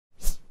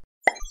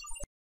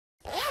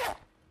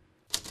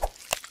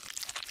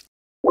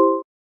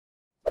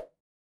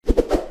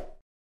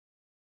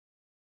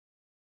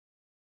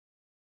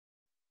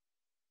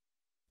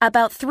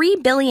About 3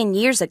 billion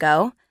years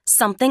ago,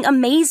 something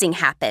amazing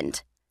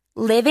happened.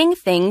 Living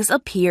things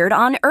appeared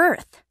on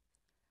Earth.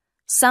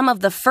 Some of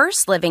the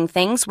first living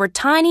things were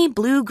tiny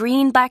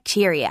blue-green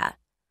bacteria.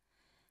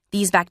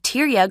 These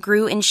bacteria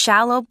grew in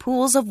shallow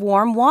pools of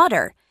warm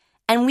water,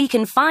 and we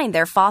can find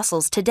their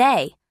fossils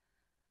today.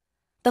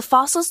 The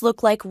fossils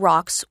look like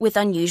rocks with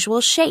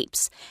unusual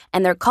shapes,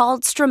 and they're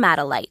called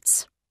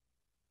stromatolites.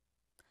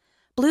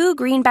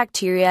 Blue-green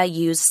bacteria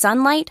use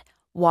sunlight,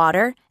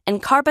 water,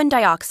 and carbon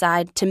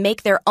dioxide to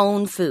make their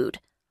own food,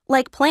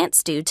 like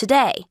plants do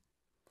today.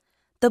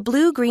 The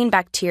blue-green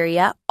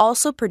bacteria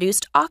also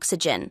produced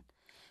oxygen,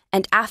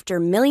 and after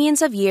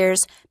millions of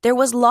years, there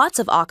was lots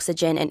of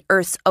oxygen in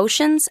Earth's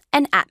oceans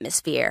and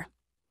atmosphere.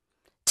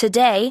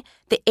 Today,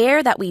 the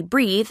air that we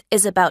breathe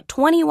is about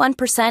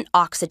 21%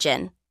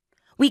 oxygen.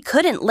 We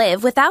couldn't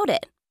live without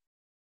it.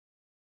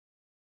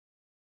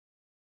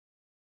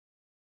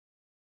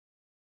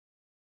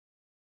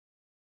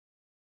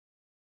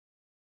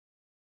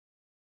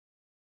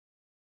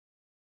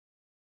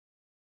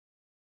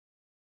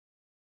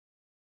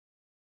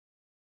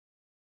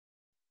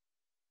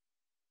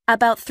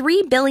 About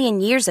 3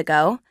 billion years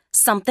ago,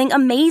 something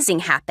amazing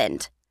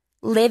happened.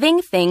 Living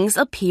things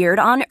appeared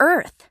on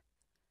Earth.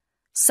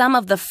 Some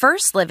of the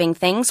first living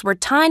things were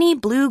tiny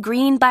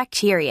blue-green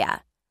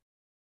bacteria.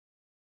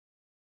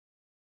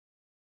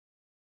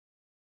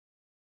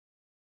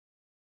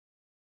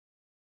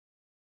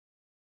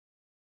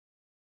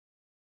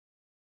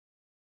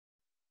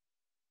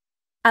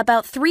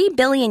 About 3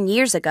 billion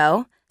years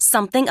ago,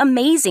 something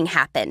amazing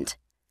happened.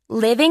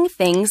 Living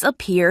things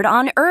appeared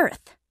on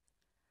Earth.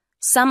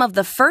 Some of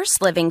the first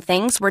living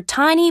things were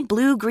tiny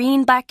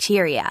blue-green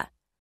bacteria.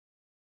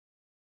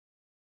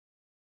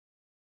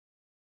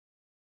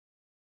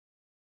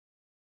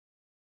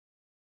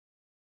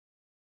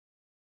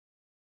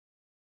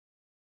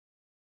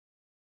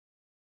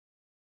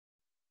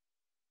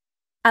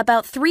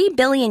 About 3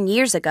 billion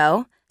years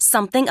ago,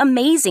 something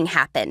amazing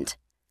happened.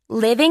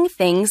 Living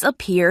things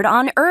appeared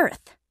on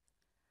Earth.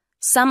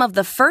 Some of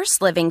the first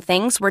living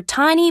things were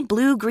tiny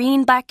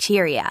blue-green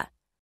bacteria.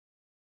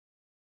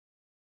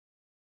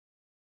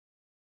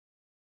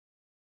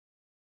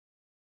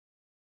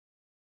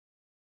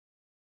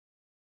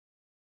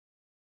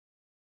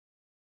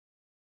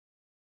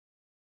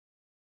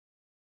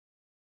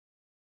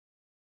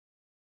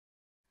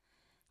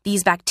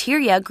 These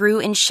bacteria grew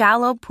in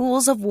shallow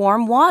pools of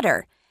warm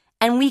water,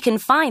 and we can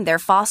find their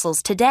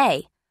fossils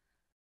today.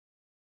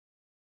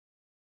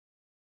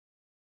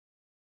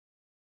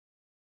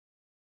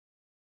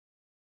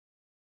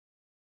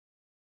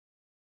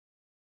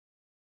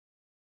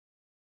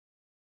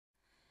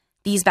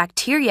 These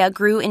bacteria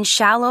grew in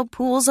shallow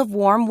pools of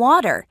warm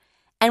water,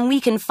 and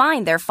we can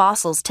find their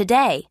fossils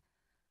today.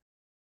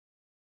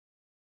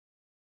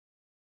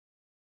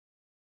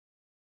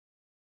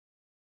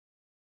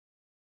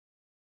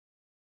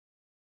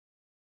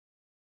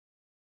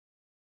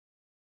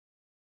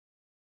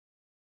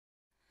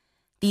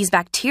 These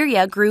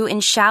bacteria grew in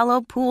shallow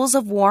pools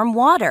of warm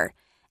water,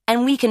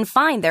 and we can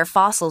find their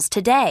fossils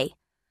today.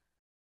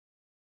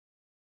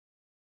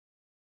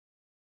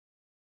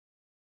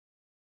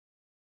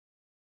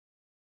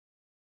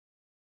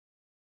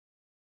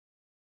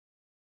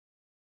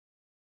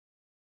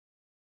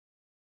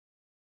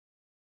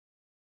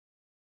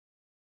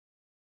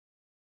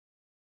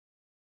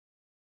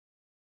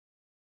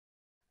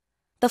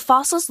 The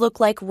fossils look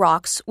like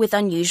rocks with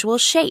unusual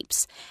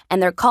shapes,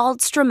 and they're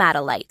called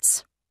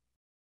stromatolites.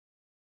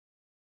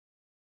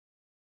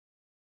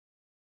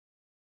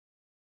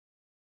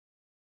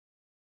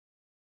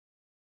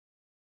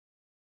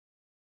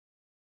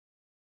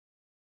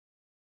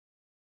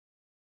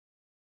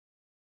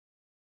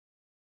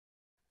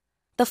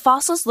 The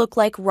fossils look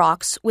like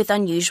rocks with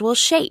unusual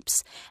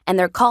shapes, and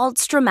they're called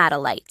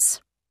stromatolites.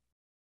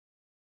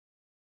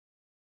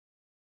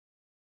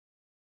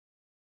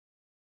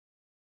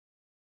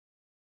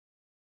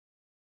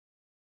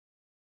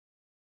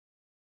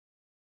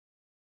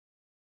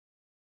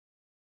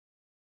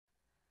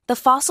 The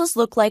fossils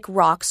look like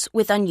rocks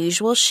with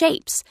unusual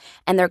shapes,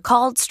 and they're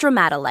called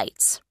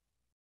stromatolites.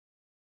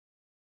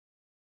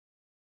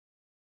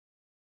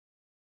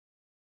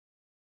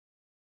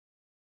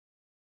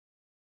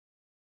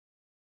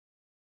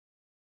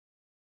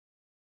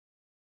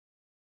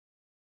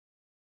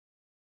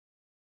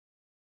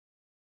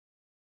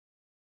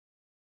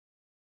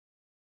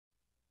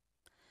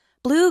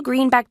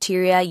 Blue-green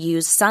bacteria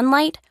use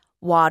sunlight,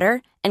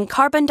 water, and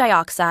carbon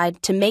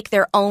dioxide to make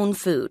their own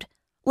food,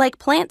 like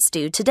plants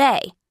do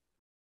today.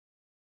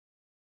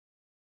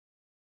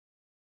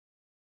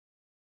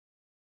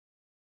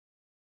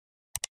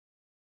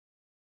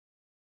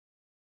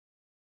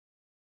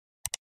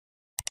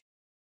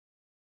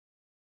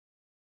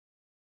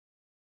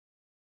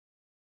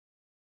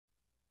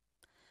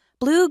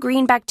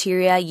 Blue-green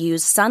bacteria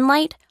use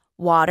sunlight,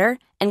 water,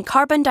 and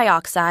carbon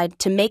dioxide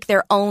to make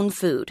their own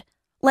food,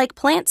 like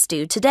plants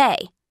do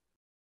today.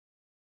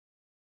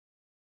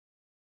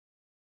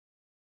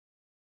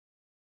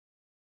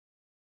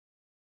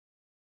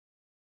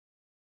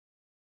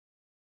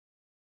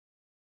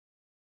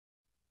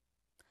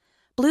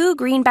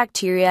 Blue-green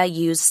bacteria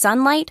use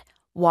sunlight,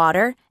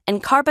 water,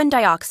 and carbon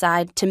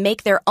dioxide to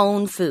make their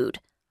own food,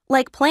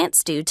 like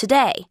plants do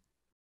today.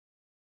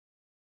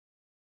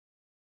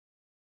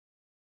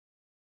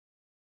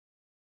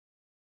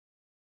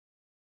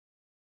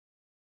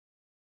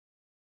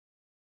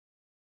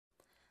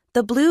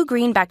 The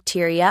blue-green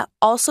bacteria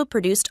also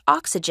produced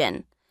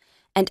oxygen,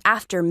 and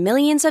after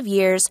millions of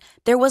years,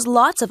 there was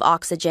lots of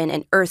oxygen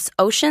in Earth's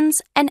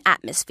oceans and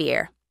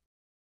atmosphere.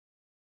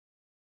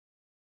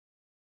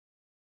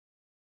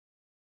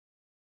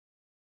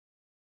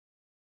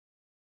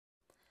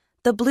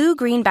 The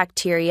blue-green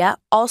bacteria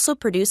also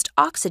produced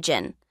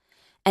oxygen,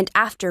 and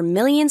after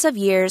millions of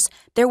years,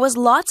 there was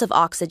lots of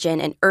oxygen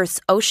in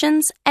Earth's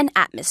oceans and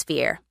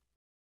atmosphere.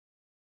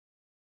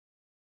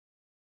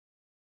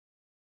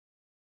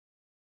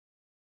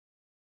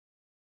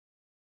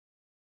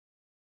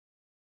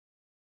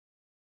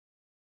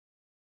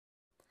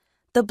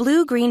 The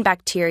blue-green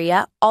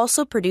bacteria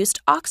also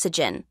produced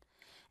oxygen,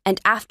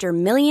 and after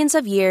millions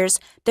of years,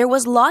 there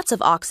was lots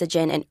of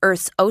oxygen in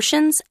Earth's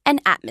oceans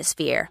and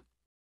atmosphere.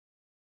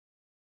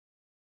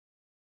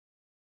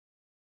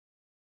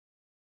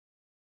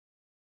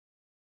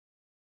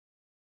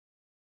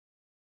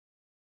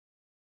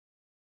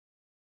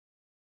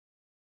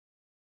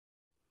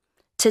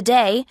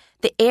 Today,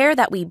 the air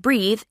that we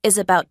breathe is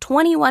about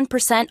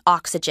 21%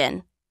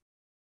 oxygen.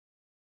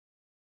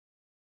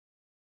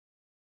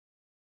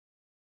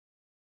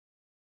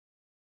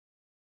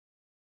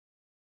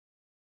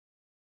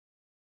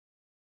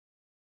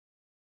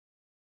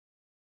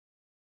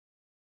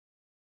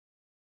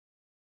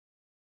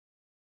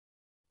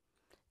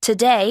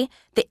 Today,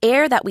 the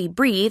air that we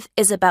breathe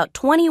is about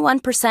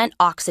 21%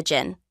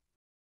 oxygen.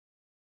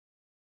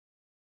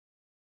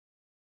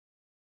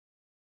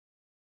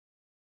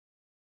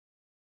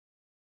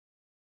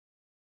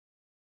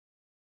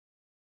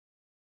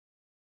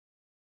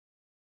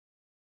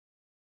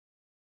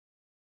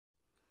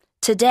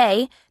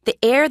 Today, the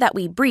air that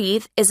we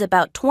breathe is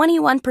about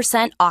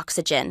 21%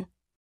 oxygen.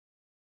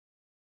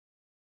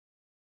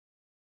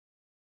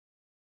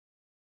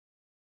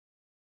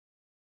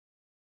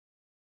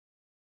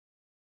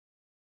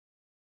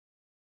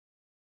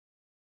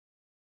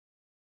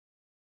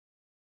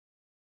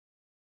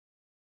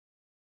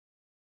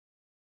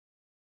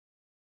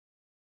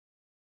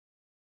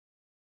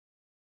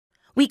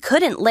 We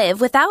couldn't live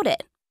without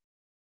it.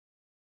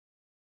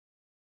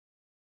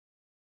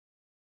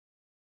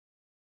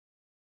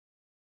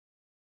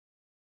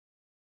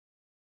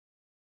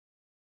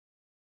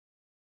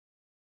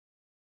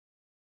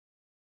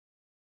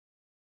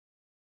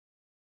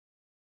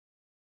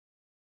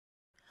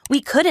 We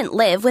couldn't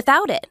live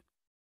without it.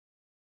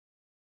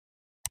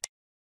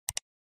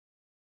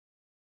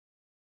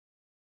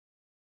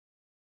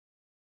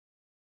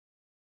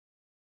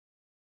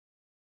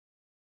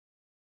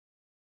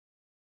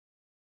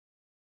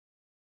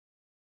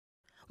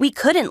 We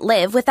couldn't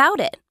live without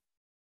it.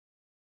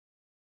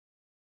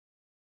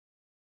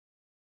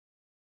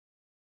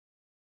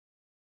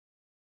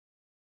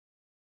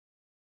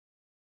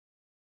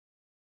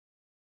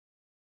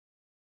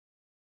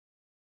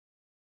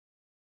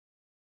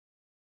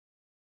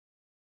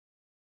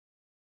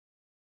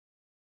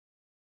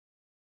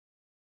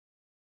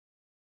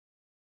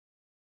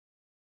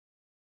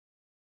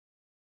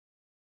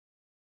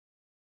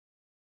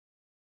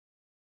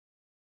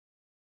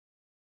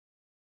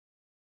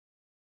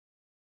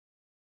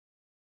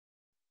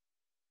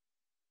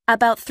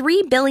 About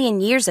 3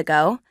 billion years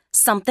ago,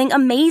 something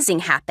amazing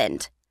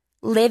happened.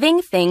 Living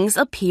things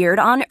appeared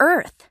on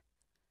Earth.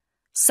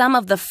 Some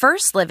of the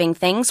first living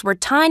things were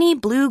tiny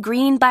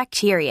blue-green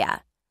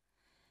bacteria.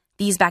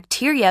 These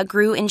bacteria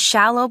grew in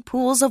shallow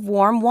pools of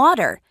warm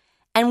water,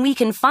 and we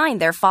can find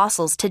their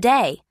fossils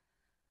today.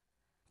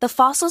 The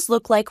fossils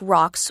look like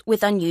rocks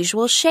with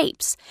unusual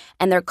shapes,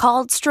 and they're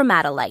called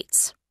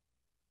stromatolites.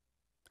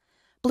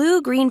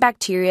 Blue-green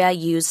bacteria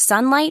use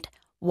sunlight,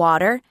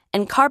 water,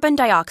 and carbon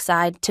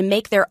dioxide to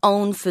make their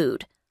own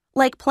food,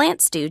 like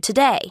plants do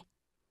today.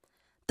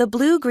 The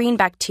blue-green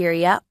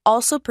bacteria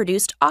also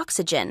produced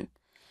oxygen,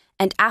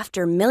 and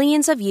after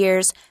millions of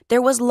years,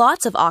 there was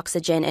lots of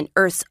oxygen in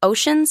Earth's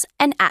oceans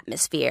and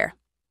atmosphere.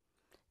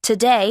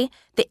 Today,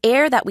 the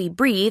air that we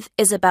breathe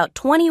is about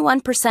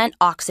 21%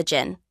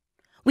 oxygen.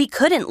 We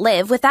couldn't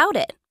live without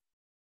it.